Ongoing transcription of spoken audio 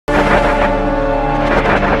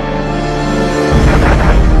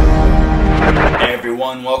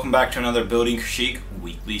welcome back to another Building Kashyyyk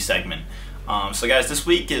weekly segment. So guys, this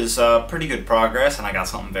week is pretty good progress, and I got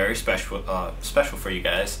something very special for you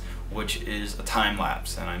guys, which is a time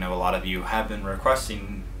lapse. And I know a lot of you have been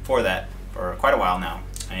requesting for that for quite a while now,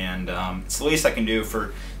 and it's the least I can do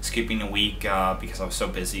for skipping a week because I was so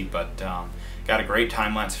busy. But got a great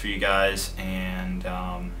time lapse for you guys, and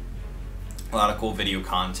a lot of cool video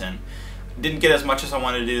content. Didn't get as much as I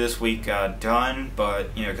wanted to do this week done,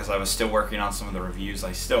 but you know, because I was still working on some of the reviews.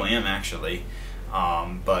 I still am actually,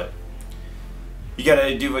 but you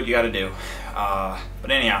gotta do what you gotta do.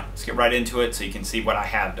 But anyhow, let's get right into it so you can see what I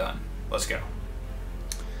have done. Let's go.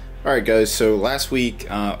 Alright guys, so last week,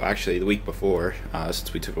 actually the week before,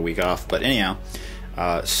 since we took a week off, but anyhow,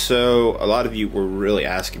 so a lot of you were really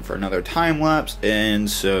asking for another time lapse, and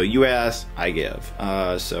so you asked, I give.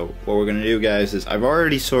 So what we're gonna do, guys, is I've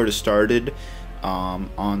already sort of started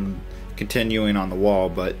on continuing on the wall,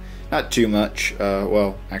 but not too much.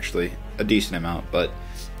 Well, actually a decent amount. But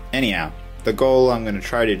anyhow, the goal I'm gonna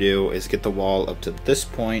try to do is get the wall up to this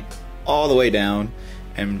point, all the way down,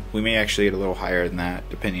 and we may actually get a little higher than that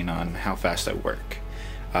depending on how fast I work.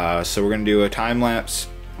 So we're gonna do a time lapse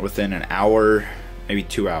within an hour, maybe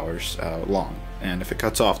 2 hours long, and if it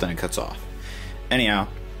cuts off, then it cuts off. Anyhow,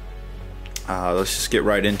 let's just get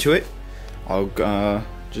right into it. I'll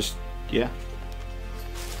just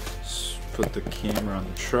put the camera on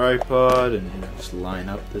the tripod and just line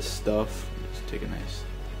up this stuff. Just take a nice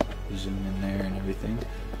zoom in there and everything.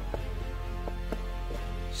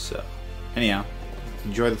 So anyhow,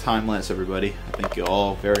 enjoy the time lapse, everybody. I think you'll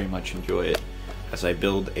all very much enjoy it as I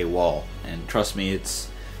build a wall, and trust me,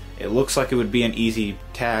 it looks like it would be an easy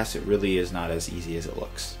task. It really is not as easy as it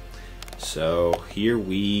looks. So here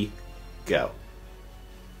we go.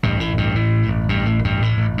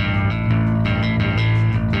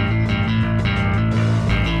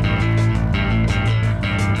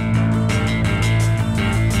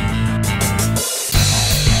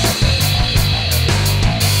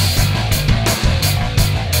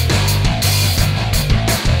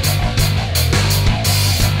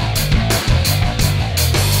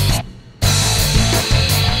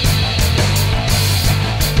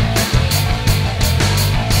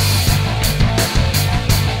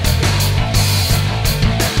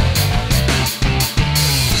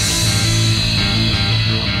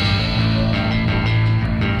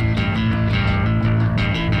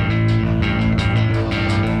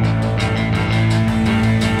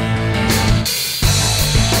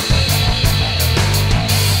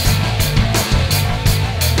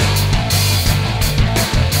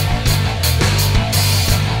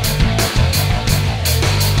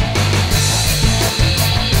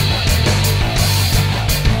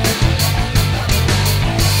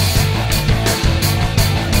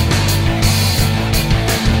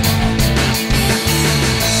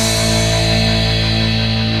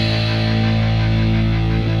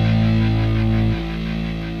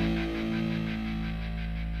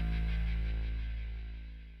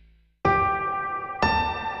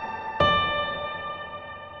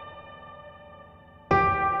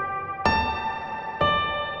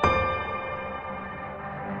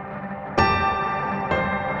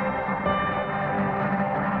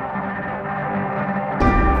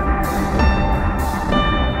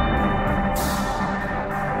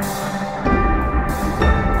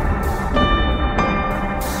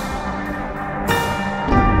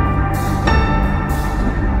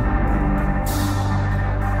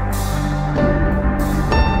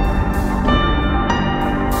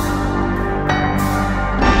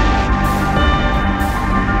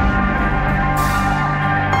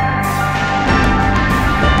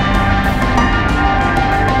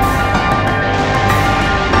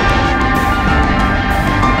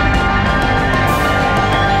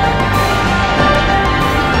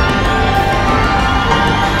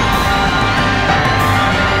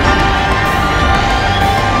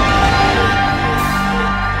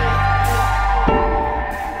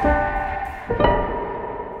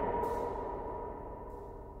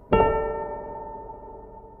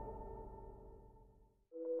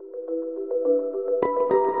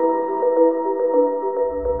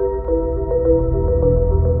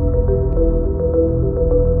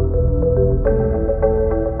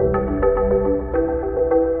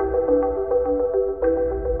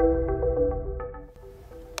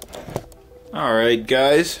 Alright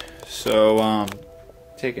guys, so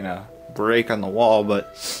taking a break on the wall,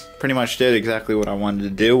 but pretty much did exactly what I wanted to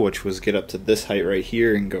do, which was get up to this height right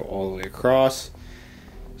here and go all the way across.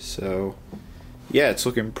 So yeah, it's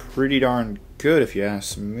looking pretty darn good if you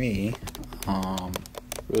ask me.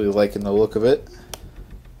 Really liking the look of it.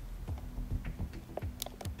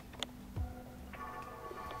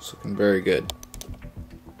 It's looking very good.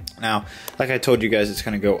 Now, like I told you guys, it's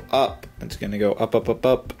going to go up. It's going to go up, up, up,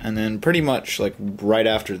 up. And then pretty much like right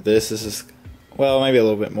after this is, well, maybe a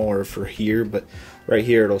little bit more for here, but right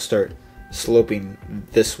here it'll start sloping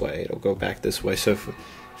this way. It'll go back this way. So if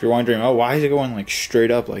you're wondering, oh, why is it going like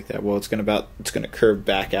straight up like that? Well, it's going to curve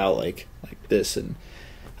back out like this, and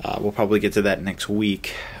we'll probably get to that next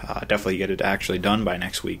week. Definitely get it actually done by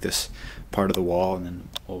next week, this part of the wall, and then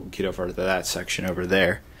we'll get over to that section over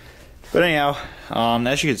there. But anyhow,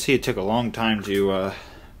 as you can see, it took a long time to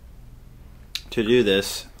do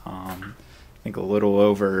this. I think a little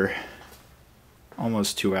over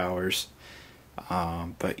almost 2 hours.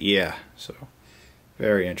 But yeah, so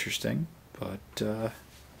very interesting. But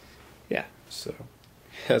yeah, so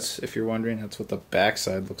that's, if you're wondering, that's what the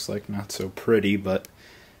backside looks like. Not so pretty, but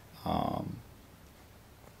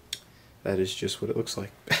that is just what it looks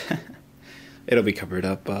like. It'll be covered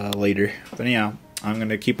up later. But anyhow, I'm going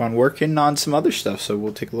to keep on working on some other stuff, so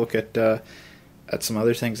we'll take a look at some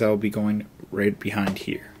other things that will be going right behind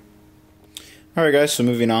here. Alright guys, so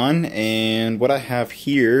moving on, and what I have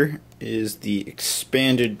here is the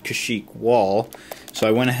expanded Kashyyyk Wall. So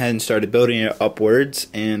I went ahead and started building it upwards,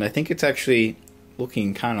 and I think it's actually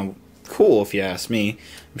looking kind of cool if you ask me.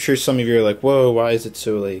 I'm sure some of you are like, whoa, why is it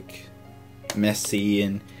so like messy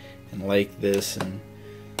and like this, and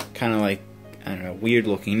kind of like, I don't know, weird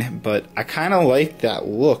looking, but I kind of like that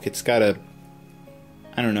look. It's got a,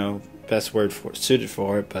 I don't know, best word for it, suited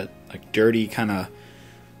for it, but like dirty, kind of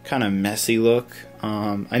messy look.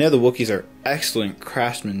 I know the Wookiees are excellent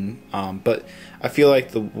craftsmen, but I feel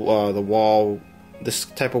like the wall, this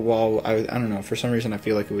type of wall, I don't know, for some reason I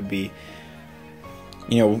feel like it would be,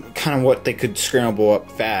 you know, kind of what they could scramble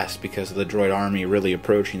up fast because of the droid army really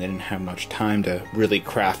approaching. They didn't have much time to really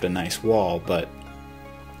craft a nice wall, but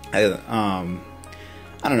I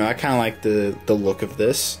don't know, I kind of like the look of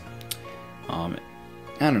this. I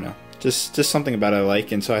don't know, just something about it I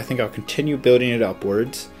like, and so I think I'll continue building it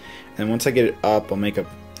upwards, and once I get it up, I'll make a,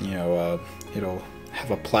 you know, it'll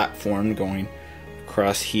have a platform going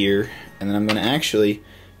across here, and then I'm going to actually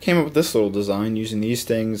came up with this little design using these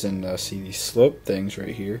things, and see these slope things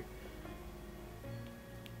right here.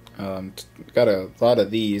 Got a lot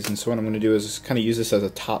of these, and so what I'm going to do is kind of use this as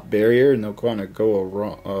a top barrier, and they'll kind of go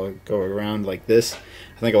around like this.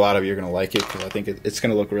 I think a lot of you are going to like it because I think it's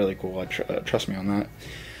going to look really cool. Trust me on that.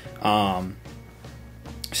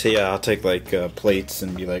 So yeah, I'll take like plates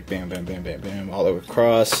and be like bam, bam, bam, bam, bam all the way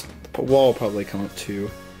across. The wall will probably come up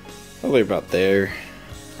to probably about there.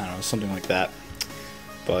 I don't know, something like that.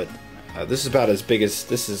 But this is about as big as,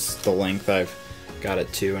 this is the length I've got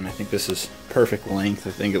it to, and I think this is perfect length.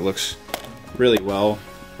 I think it looks really well,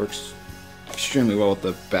 works extremely well with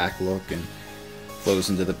the back look, and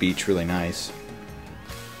flows into the beach really nice.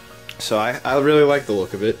 So I really like the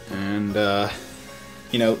look of it, and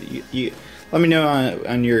you know, you let me know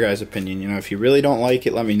on your guys' opinion. You know, if you really don't like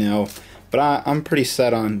it, let me know. But I'm pretty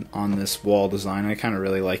set on this wall design. I kind of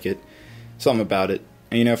really like it, something about it.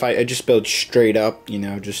 And, you know, if I just build straight up, you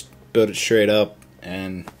know, just build it straight up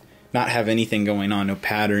and not have anything going on, no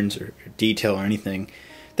patterns or detail or anything,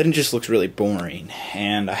 then it just looks really boring.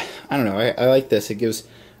 And I don't know, I like this. It gives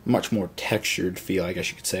a much more textured feel, I guess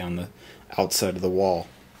you could say, on the outside of the wall.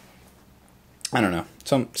 I don't know,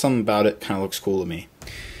 something about it kind of looks cool to me.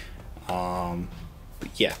 But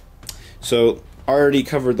yeah, so already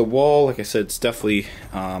covered the wall. Like I said, it's definitely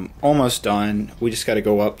almost done. We just got to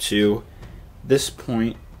go up to this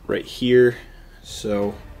point right here,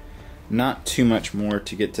 so not too much more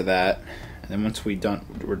to get to that. And then once we're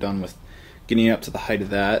done with getting up to the height of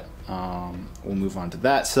that, we'll move on to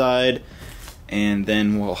that side, and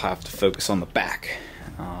then we'll have to focus on the back.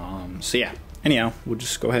 So yeah, anyhow, we'll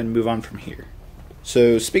just go ahead and move on from here.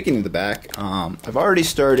 So speaking of the back, I've already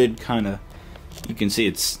started kind of, you can see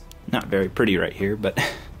it's not very pretty right here, but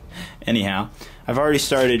anyhow, I've already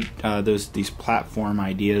started these platform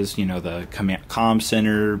ideas, you know, the comm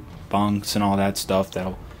center, bunks, and all that stuff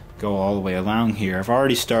that'll go all the way along here. I've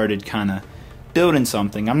already started kind of building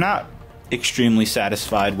something. I'm not extremely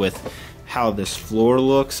satisfied with how this floor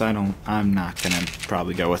looks. I'm not gonna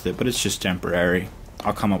probably go with it, but it's just temporary.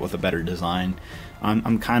 I'll come up with a better design.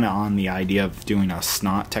 I'm kind of on the idea of doing a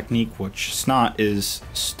snot technique, which snot is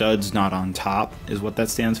studs not on top, is what that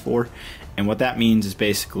stands for. And what that means is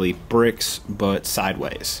basically bricks, but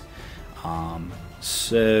sideways.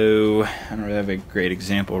 So I don't really have a great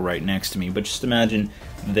example right next to me, but just imagine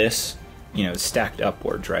this, you know, stacked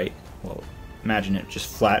upwards, right? Well, imagine it just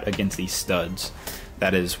flat against these studs.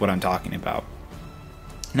 That is what I'm talking about.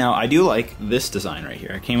 Now, I do like this design right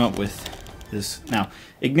here. I came up with this. Now,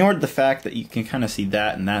 ignore the fact that you can kind of see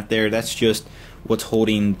that and that there. That's just what's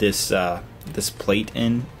holding this this plate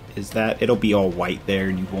in. Is that it'll be all white there,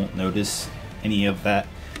 and you won't notice any of that.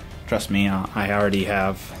 Trust me, I already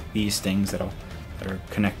have these things that are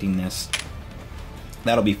connecting this.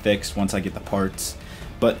 That'll be fixed once I get the parts.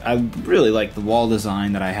 But I really like the wall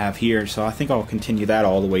design that I have here, so I think I'll continue that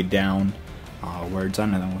all the way down. Words, I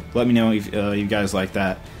don't know. Let me know if you guys like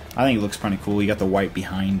that. I think it looks pretty cool. You got the white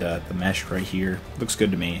behind the mesh right here. Looks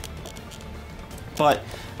good to me. But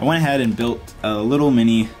I went ahead and built a little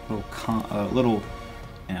mini, little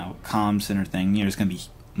comm center thing. There's gonna be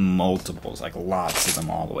multiples, like lots of them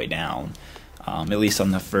all the way down. At least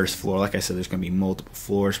on the first floor. Like I said, there's gonna be multiple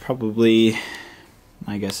floors. Probably,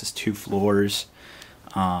 my guess is 2 floors.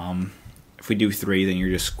 If we do 3, then you're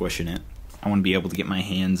just squishing it. I want to be able to get my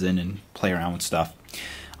hands in and play around with stuff.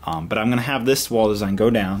 But I'm gonna have this wall design go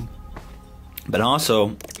down. But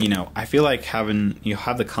also, I feel like you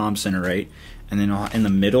have the comm center, right? And then in the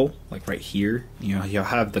middle, like right here, you'll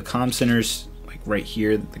have the comm centers like right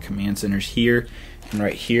here, the command centers here, and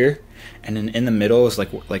right here. And then in the middle is like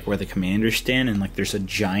where the commanders stand, and like there's a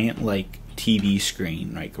giant like TV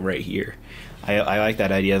screen like right here. I like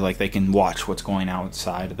that idea. Like they can watch what's going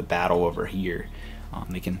outside of the battle over here.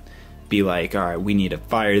 They can be like, all right, we need to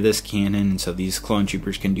fire this cannon, and so these clone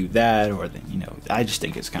troopers can do that. Or I just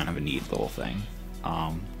think it's kind of a neat little thing.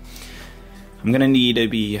 I'm gonna need to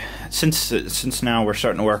be since now we're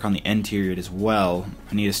starting to work on the interior as well.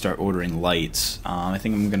 I need to start ordering lights. I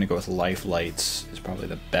think I'm gonna go with life lights. Is probably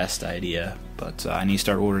the best idea. But I need to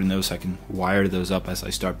start ordering those so I can wire those up as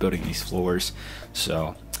I start building these floors.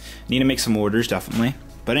 So need to make some orders definitely.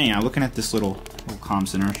 But anyhow, looking at this little comm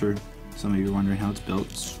center, I'm sure some of you are wondering how it's built.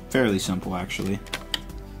 It's fairly simple actually.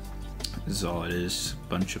 This is all it is. A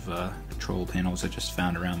bunch of control panels I just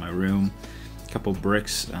found around my room. A couple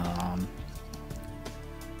bricks.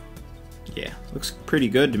 Yeah, looks pretty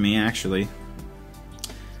good to me actually.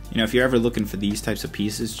 If you're ever looking for these types of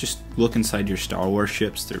pieces, just look inside your Star Wars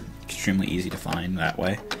ships. They're extremely easy to find that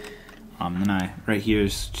way. Then right here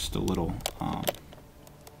is just a little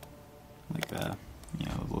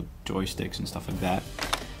little joysticks and stuff like that.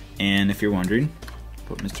 And if you're wondering,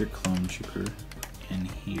 put Mr. Clone Trooper in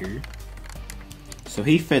here. So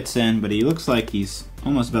he fits in, but he looks like he's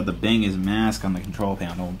almost about to bang his mask on the control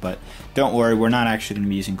panel. But don't worry, we're not actually going to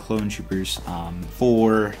be using clone troopers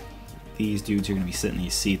for these dudes who are going to be sitting in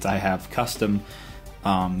these seats. I have custom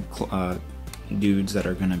dudes that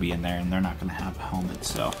are going to be in there, and they're not going to have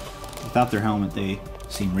helmets. So without their helmet, they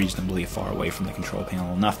seem reasonably far away from the control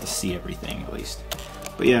panel, enough to see everything at least.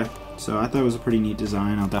 But yeah, so I thought it was a pretty neat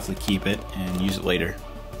design. I'll definitely keep it and use it later.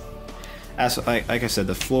 Like I said,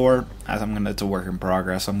 the floor, it's a work in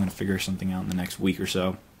progress. I'm gonna figure something out in the next week or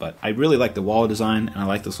so. But I really like the wall design, and I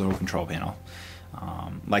like this little control panel.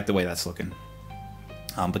 Like the way that's looking.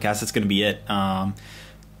 But guys, that's gonna be it.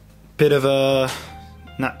 Bit of a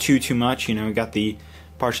not too much. We got the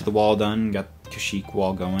parts of the wall done, got Kashyyyk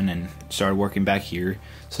Wall going, and started working back here.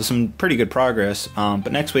 So some pretty good progress.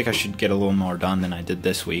 But next week I should get a little more done than I did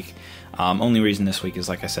this week. Only reason this week is,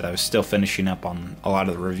 like I said, I was still finishing up on a lot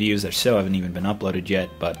of the reviews that still haven't even been uploaded yet,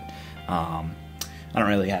 but I don't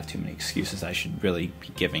really have too many excuses I should really be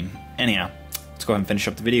giving. Anyhow, let's go ahead and finish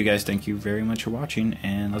up the video, guys. Thank you very much for watching,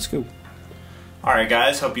 and let's go. Alright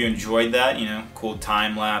guys, hope you enjoyed that. Cool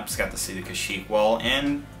time lapse, got to see the Kashyyyk Wall,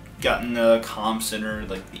 and gotten the comm center,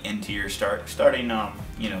 like the interior starting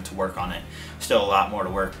to work on it. Still a lot more to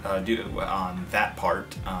work do on that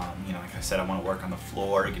part. Like I said, I want to work on the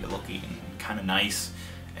floor, get it looking kind of nice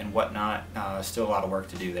and whatnot. Still a lot of work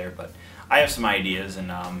to do there, but I have some ideas,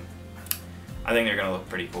 and I think they're gonna look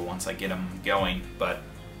pretty cool once I get them going. But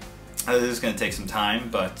this is gonna take some time,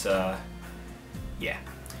 but yeah.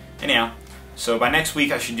 Anyhow, so by next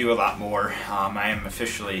week I should do a lot more. I am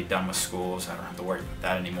officially done with school, so I don't have to worry about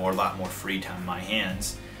that anymore. A lot more free time in my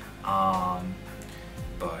hands.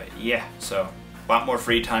 But yeah, so a lot more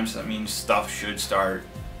free time, so that means stuff should start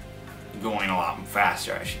going a lot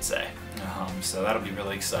faster, I should say. So that'll be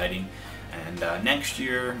really exciting. And next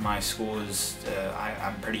year my school is,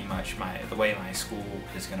 I'm pretty much, the way my school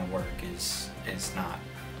is going to work is not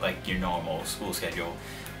like your normal school schedule.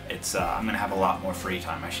 It's I'm going to have a lot more free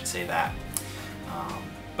time, I should say that.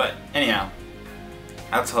 But anyhow,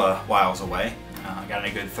 that's a whiles away. Got a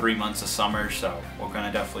good 3 months of summer, so we're going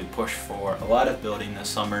to definitely push for a lot of building this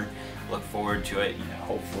summer. Look forward to it.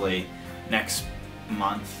 Hopefully next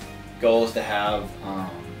month, goal is to have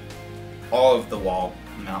all of the wall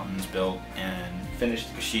mountains built and finish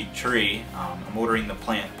the Kashyyyk tree. I'm ordering the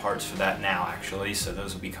plant parts for that now, actually, so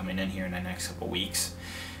those will be coming in here in the next couple weeks.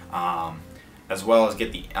 as well as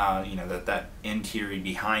get the that interior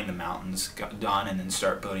behind the mountains done, and then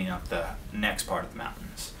start building up the next part of the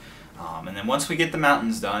mountains. And then once we get the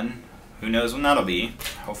mountains done, who knows when that'll be,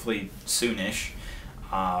 hopefully soonish,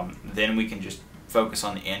 then we can just focus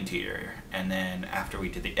on the interior. And then after we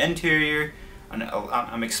do the interior,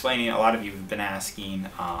 I'm explaining, a lot of you have been asking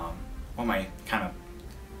what my kind of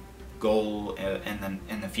goal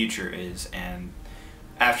in the future is, and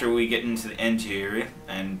after we get into the interior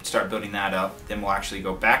and start building that up, then we'll actually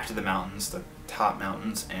go back to the mountains, the top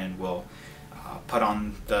mountains, and we'll put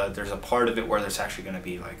on there's a part of it where there's actually going to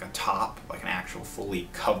be like a top, like an actual fully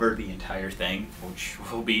cover the entire thing, which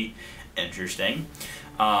will be interesting.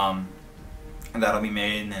 And that'll be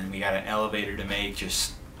made, and then we got an elevator to make.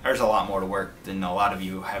 Just, there's a lot more to work than a lot of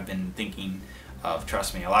you have been thinking of.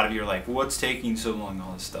 Trust me, a lot of you are like, what's taking so long,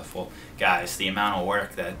 all this stuff. Well, guys, the amount of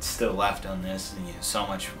work that's still left on this, and so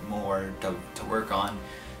much more to work on,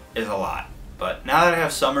 is a lot. But now that I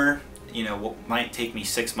have summer, what might take me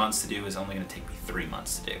 6 months to do is only going to take me 3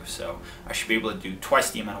 months to do. So I should be able to do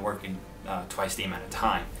twice the amount of work in twice the amount of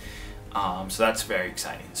time. So that's very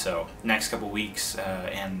exciting. So next couple weeks,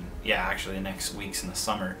 and yeah, actually the next weeks in the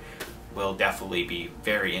summer will definitely be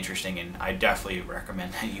very interesting, and I definitely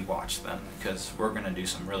recommend that you watch them, because we're going to do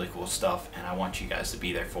some really cool stuff, and I want you guys to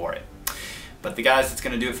be there for it. But guys, that's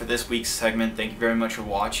going to do it for this week's segment. Thank you very much for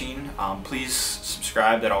watching. Please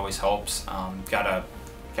subscribe, that always helps. Got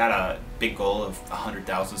a big goal of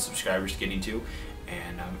 100,000 subscribers getting to,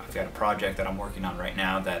 and I've got a project that I'm working on right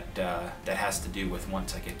now that has to do with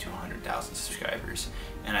once I get to 100,000 subscribers,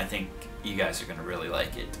 and I think you guys are going to really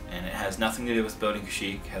like it. And it has nothing to do with building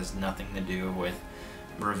Kashyyyk, has nothing to do with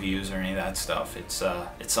reviews or any of that stuff. It's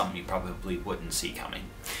something you probably wouldn't see coming.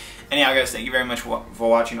 Anyhow, guys, thank you very much for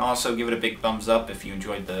watching. Also, give it a big thumbs up if you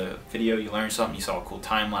enjoyed the video, you learned something, you saw a cool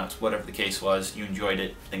time lapse, whatever the case was, you enjoyed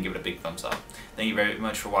it, then give it a big thumbs up. Thank you very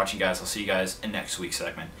much for watching, guys. I'll see you guys in next week's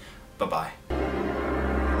segment. Bye-bye.